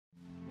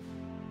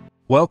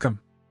Welcome!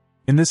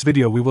 In this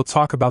video we will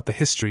talk about the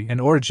history and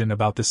origin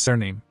about this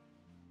surname.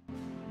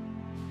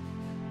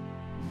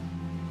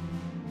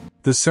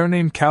 The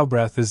surname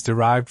Calbreath is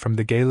derived from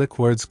the Gaelic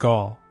words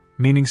gall,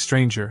 meaning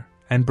stranger,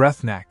 and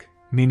Bhreathnach,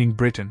 meaning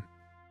Briton.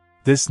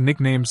 This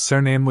nicknamed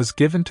surname was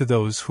given to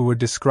those who were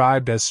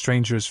described as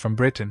strangers from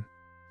Britain.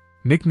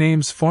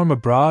 Nicknames form a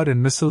broad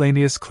and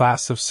miscellaneous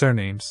class of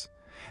surnames,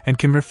 and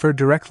can refer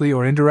directly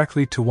or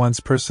indirectly to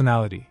one's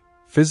personality,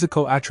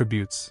 physical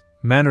attributes,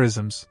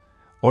 mannerisms,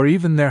 or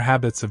even their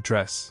habits of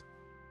dress.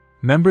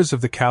 Members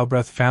of the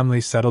Calbreath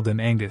family settled in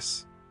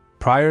Angus,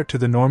 prior to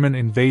the Norman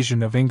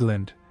invasion of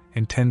England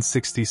in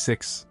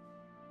 1066.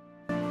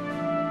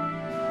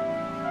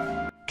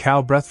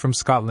 Calbreath from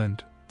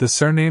Scotland. The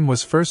surname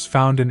was first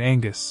found in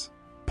Angus,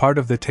 part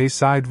of the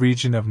Tayside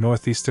region of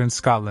northeastern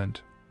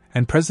Scotland,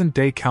 and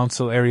present-day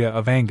Council Area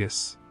of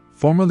Angus,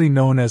 formerly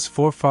known as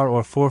Forfar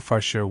or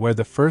Forfarshire, where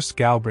the first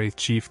Galbraith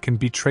chief can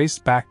be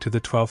traced back to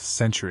the 12th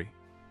century.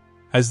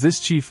 As this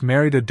chief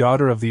married a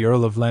daughter of the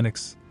Earl of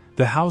Lennox,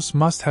 the house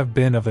must have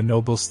been of a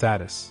noble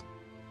status.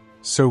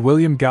 Sir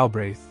William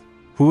Galbraith,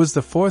 who was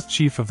the fourth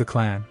chief of the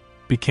clan,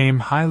 became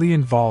highly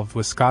involved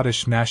with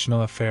Scottish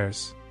national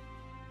affairs.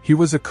 He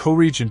was a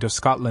co-regent of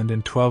Scotland in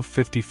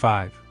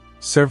 1255,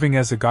 serving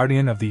as a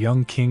guardian of the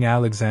young King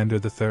Alexander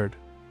III.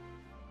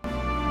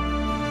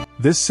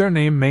 This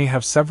surname may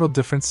have several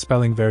different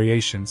spelling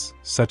variations,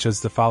 such as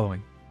the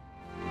following.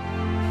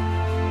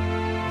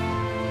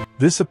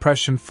 This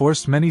oppression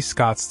forced many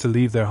Scots to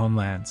leave their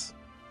homelands.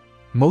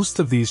 Most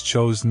of these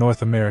chose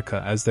North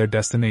America as their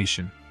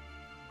destination.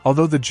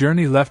 Although the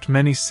journey left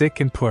many sick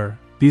and poor,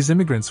 these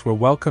immigrants were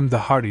welcomed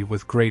heartily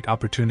with great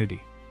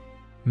opportunity.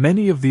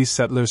 Many of these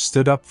settlers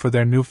stood up for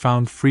their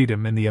newfound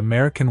freedom in the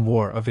American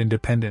War of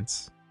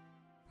Independence.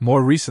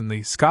 More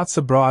recently, Scots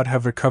abroad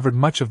have recovered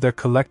much of their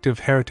collective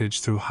heritage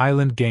through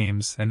Highland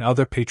games and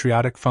other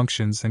patriotic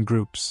functions and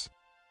groups.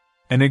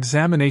 An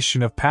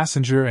examination of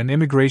passenger and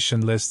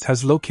immigration list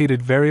has located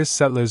various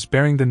settlers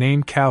bearing the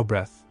name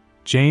Calbreath.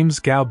 James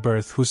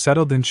Galbraith, who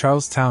settled in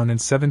Charlestown in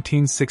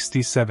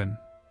 1767.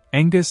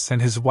 Angus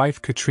and his wife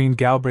Katrine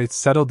Galbraith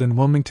settled in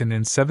Wilmington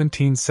in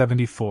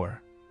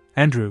 1774.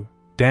 Andrew,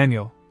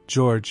 Daniel,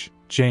 George,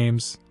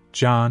 James,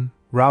 John,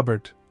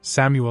 Robert,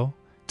 Samuel,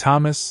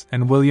 Thomas,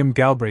 and William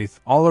Galbraith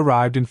all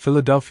arrived in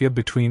Philadelphia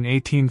between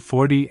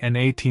 1840 and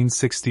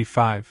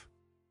 1865.